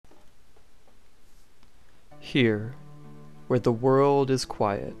Here, where the world is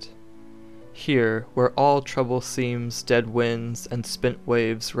quiet, here, where all trouble seems, dead winds and spent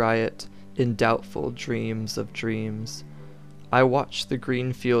waves riot in doubtful dreams of dreams, I watch the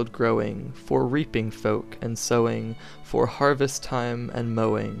green field growing, for reaping folk and sowing, for harvest time and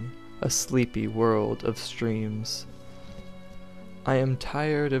mowing, a sleepy world of streams. I am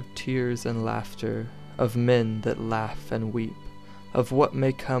tired of tears and laughter, of men that laugh and weep, of what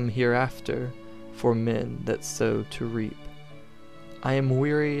may come hereafter, for men that sow to reap. I am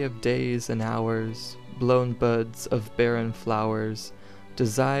weary of days and hours, blown buds of barren flowers,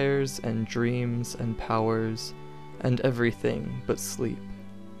 desires and dreams and powers, and everything but sleep.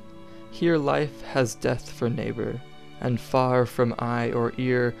 Here life has death for neighbor, and far from eye or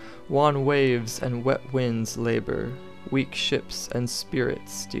ear wan waves and wet winds labor, weak ships and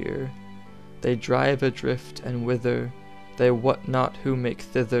spirits steer. They drive adrift and wither, they wot not who make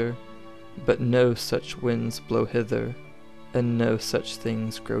thither, but no such winds blow hither, and no such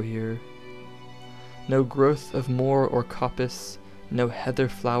things grow here. No growth of moor or coppice, no heather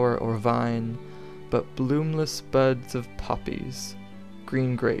flower or vine, but bloomless buds of poppies,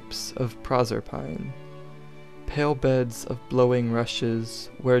 green grapes of Proserpine. Pale beds of blowing rushes,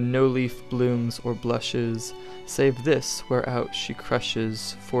 where no leaf blooms or blushes, save this whereout she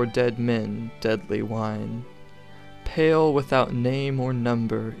crushes for dead men deadly wine. Pale without name or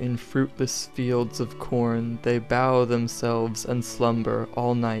number, in fruitless fields of corn, they bow themselves and slumber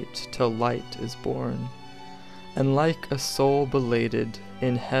all night till light is born. And like a soul belated,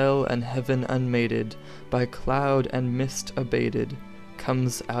 in hell and heaven unmated, by cloud and mist abated,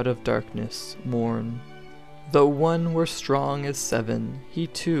 comes out of darkness morn. Though one were strong as seven, he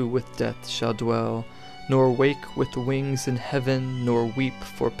too with death shall dwell, nor wake with wings in heaven, nor weep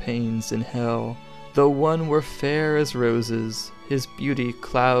for pains in hell. Though one were fair as roses, his beauty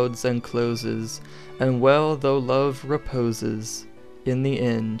clouds and closes, and well though love reposes, in the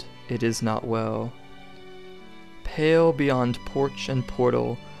end it is not well. Pale beyond porch and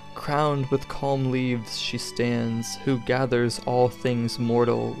portal, crowned with calm leaves she stands, who gathers all things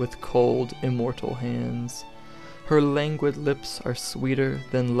mortal with cold immortal hands. Her languid lips are sweeter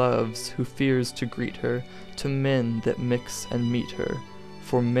than love's who fears to greet her, to men that mix and meet her,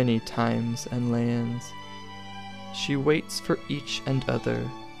 for many times and lands. She waits for each and other,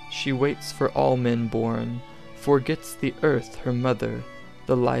 she waits for all men born, forgets the earth her mother,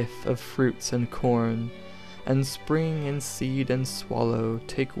 the life of fruits and corn, and spring and seed and swallow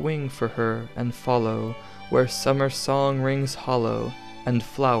take wing for her and follow, where summer song rings hollow, and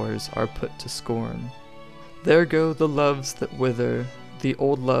flowers are put to scorn. There go the loves that wither, the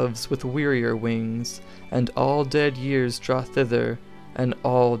old loves with wearier wings, and all dead years draw thither, and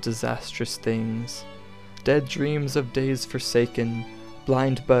all disastrous things. Dead dreams of days forsaken,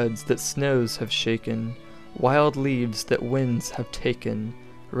 blind buds that snows have shaken, wild leaves that winds have taken,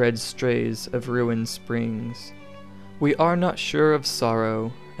 red strays of ruined springs. We are not sure of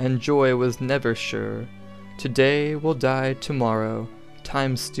sorrow, and joy was never sure. Today will die tomorrow,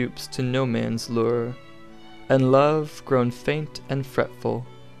 time stoops to no man's lure. And love, grown faint and fretful,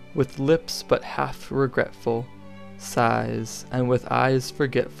 with lips but half regretful, sighs, and with eyes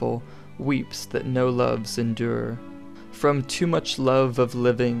forgetful, weeps that no loves endure. From too much love of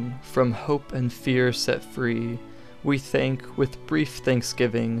living, from hope and fear set free, we thank with brief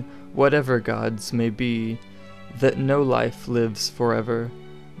thanksgiving, whatever gods may be, that no life lives forever,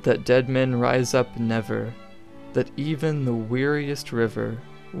 that dead men rise up never, that even the weariest river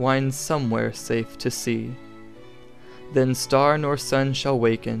winds somewhere safe to sea. Then star nor sun shall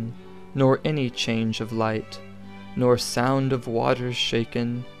waken, nor any change of light, nor sound of waters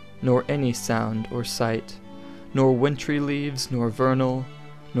shaken, nor any sound or sight, nor wintry leaves nor vernal,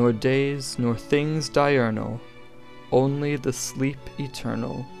 nor days nor things diurnal, only the sleep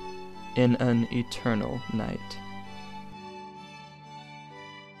eternal in an eternal night.